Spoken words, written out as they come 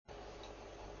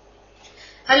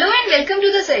Hello and welcome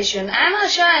to the session. I am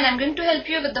Asha and I am going to help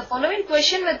you with the following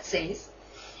question which says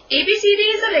ABCD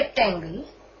is a rectangle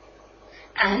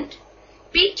and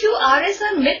PQRS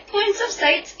are midpoints of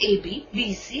sides AB,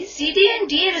 BC, CD and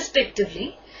DA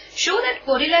respectively. Show that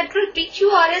quadrilateral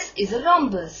PQRS is a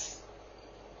rhombus.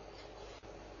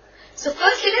 So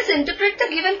first let us interpret the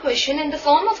given question in the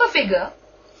form of a figure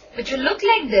which will look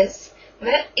like this,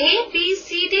 where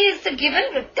ABCD is the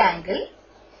given rectangle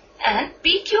and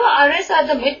PQRS are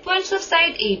the midpoints of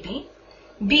side AB,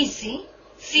 BC,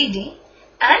 CD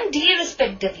and DA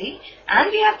respectively,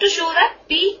 and we have to show that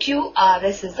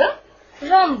PQRS is a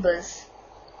rhombus.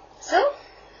 So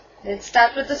let's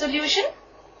start with the solution,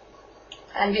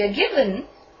 and we are given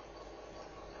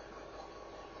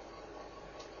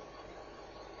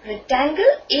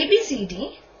rectangle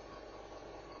ABCD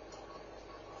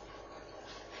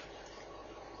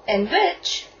in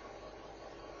which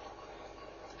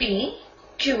P,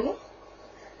 Q,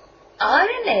 R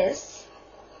and S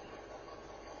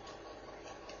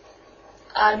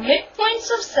are midpoints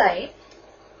of side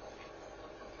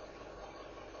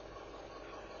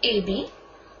AB,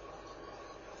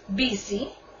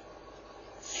 BC,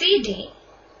 CD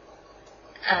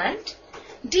and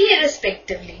DA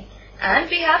respectively, and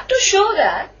we have to show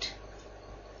that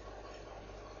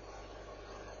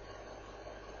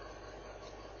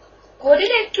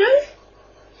quadrilateral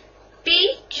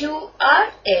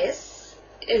PQRS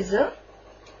is a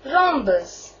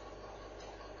rhombus.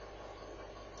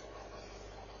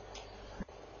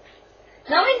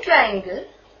 Now in triangle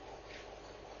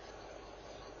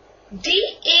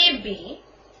DAB,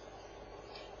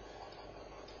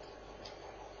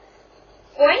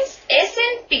 points S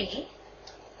and P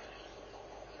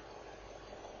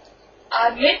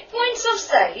are midpoints of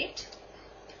side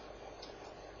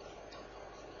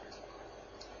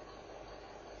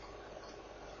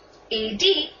AD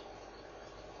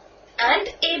and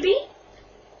AB.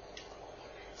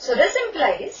 So this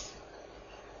implies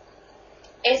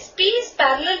SP is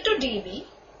parallel to DB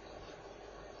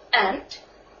and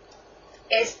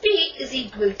SP is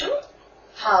equal to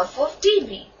half of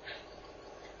DB.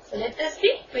 So let this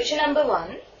be equation number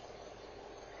 1.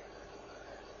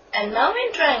 And now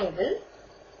in triangle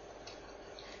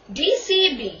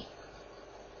DCB,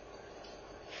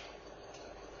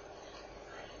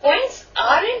 points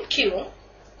R and Q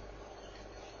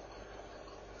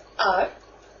are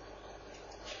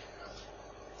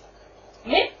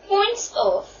midpoints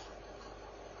of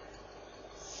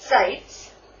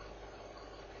sides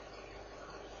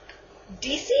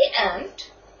DC and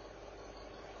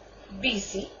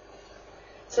BC.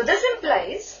 So this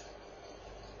implies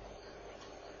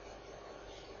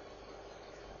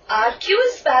RQ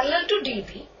is parallel to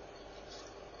DB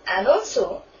and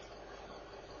also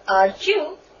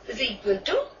RQ is equal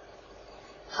to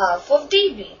half of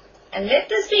DB, and let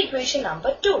this be equation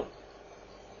number 2.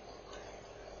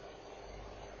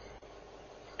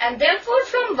 And therefore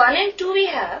from 1 and 2 we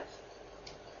have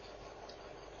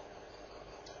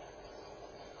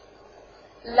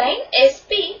line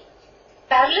SP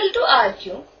parallel to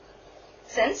RQ.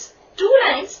 Since two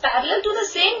lines parallel to the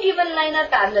same given line are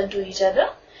parallel to each other,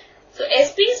 so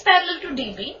SP is parallel to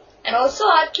DB and also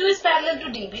RQ is parallel to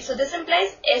DB. So this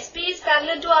implies SP is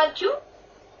parallel to RQ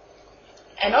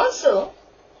and also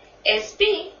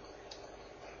SP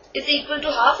is equal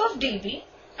to half of DB,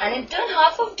 and in turn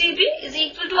half of DB is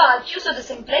equal to RQ. So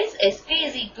this implies SP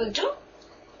is equal to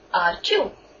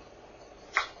RQ.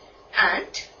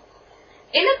 And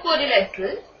in a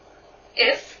quadrilateral,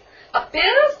 if a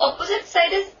pair of opposite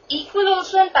side is equal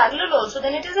also and parallel also,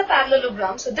 then it is a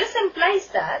parallelogram. So this implies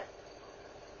that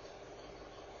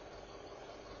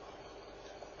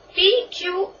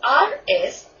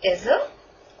PQRS is a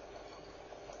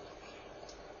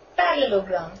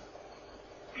parallelogram.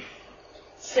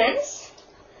 Since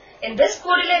in this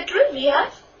quadrilateral we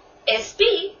have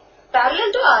SP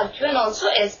parallel to RQ and also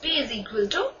SP is equal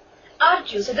to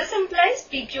RQ. So this implies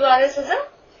PQRS is a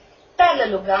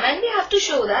parallelogram, and we have to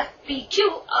show that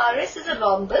PQRS is a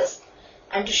rhombus,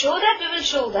 and to show that we will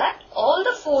show that all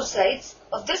the four sides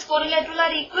of this quadrilateral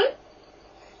are equal.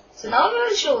 So now we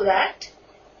will show that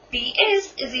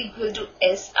PS is equal to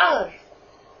SR.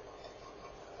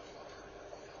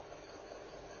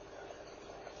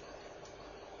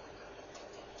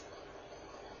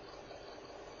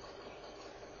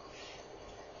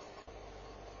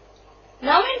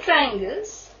 Now in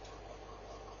triangles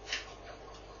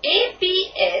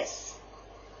APS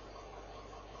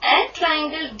and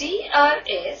triangle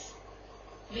DRS,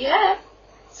 we have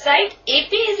side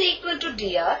AP is equal to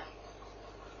DR,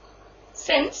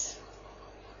 since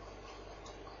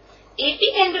AP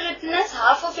can be written as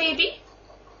half of AB.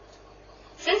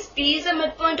 P is the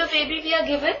midpoint of AB we are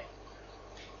given.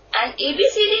 And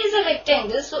ABCD is a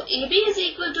rectangle, so AB is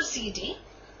equal to CD.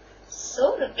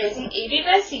 So replacing AB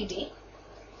by CD.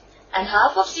 And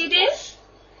half of CD is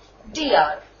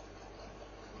DR.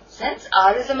 Since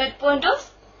R is the midpoint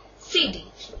of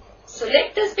CD. So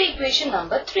let this be equation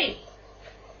number 3.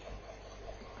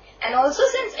 And also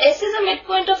since S is a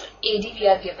midpoint of AD we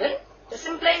are given, this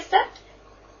implies that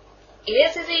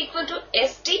AS is equal to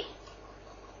ST.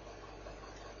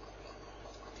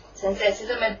 Since S is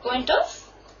a midpoint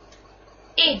of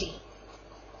AD.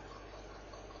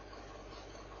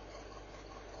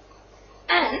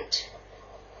 And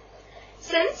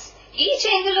since each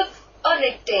angle of a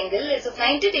rectangle is of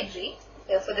 90 degree,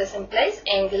 therefore this implies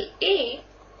angle A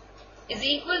is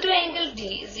equal to angle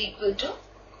D is equal to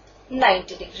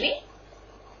 90 degree.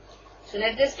 So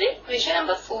let this be equation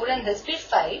number 4 and this be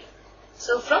 5.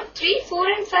 So from 3, 4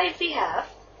 and 5 we have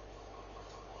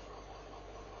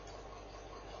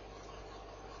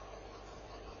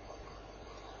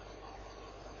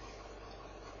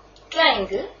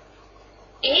triangle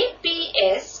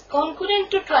APS concurrent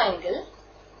to triangle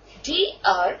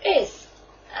DRS,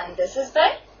 and this is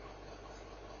by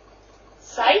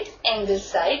side angle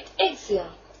side axiom.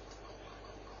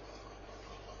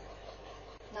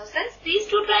 Now since these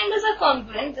two triangles are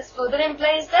congruent, this further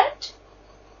implies that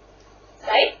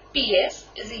side PS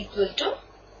is equal to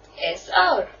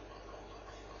SR.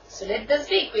 So let this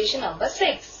be equation number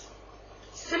 6.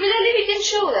 Similarly, we can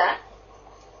show that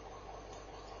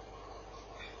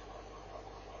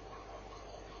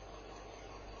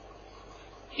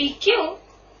PQ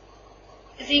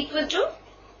is equal to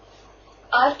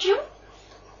RQ,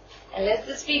 and let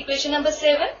this be equation number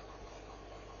 7.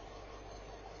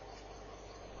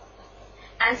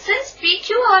 And since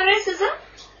PQRS is a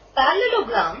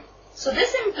parallelogram, so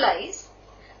this implies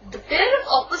the pair of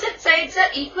opposite sides are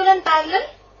equal and parallel.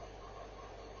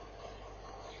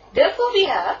 Therefore, we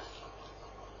have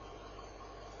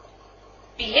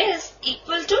PS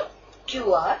equal to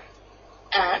QR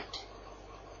and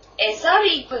SR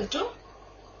equal to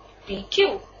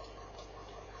PQ.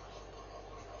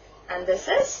 And this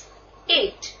is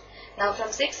 8. Now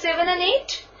from 6, 7 and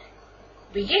 8,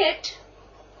 we get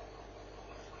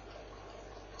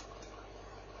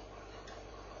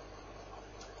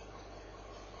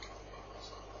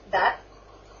that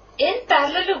in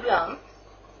parallelogram,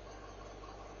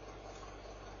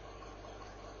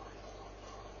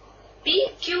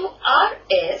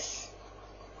 PQRS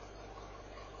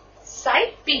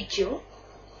side PQ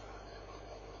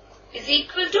is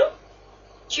equal to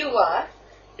QR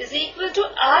is equal to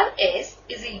RS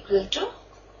is equal to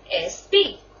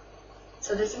SP.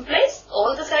 So this implies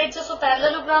all the sides of a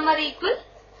parallelogram are equal.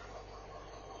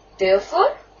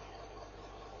 Therefore,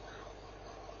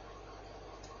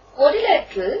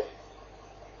 quadrilateral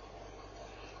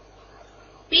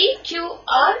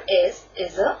PQRS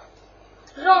is a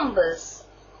rhombus.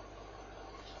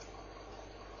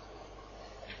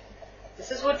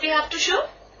 This is what we have to show.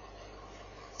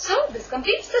 So this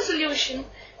completes the solution.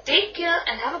 Take care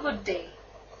and have a good day.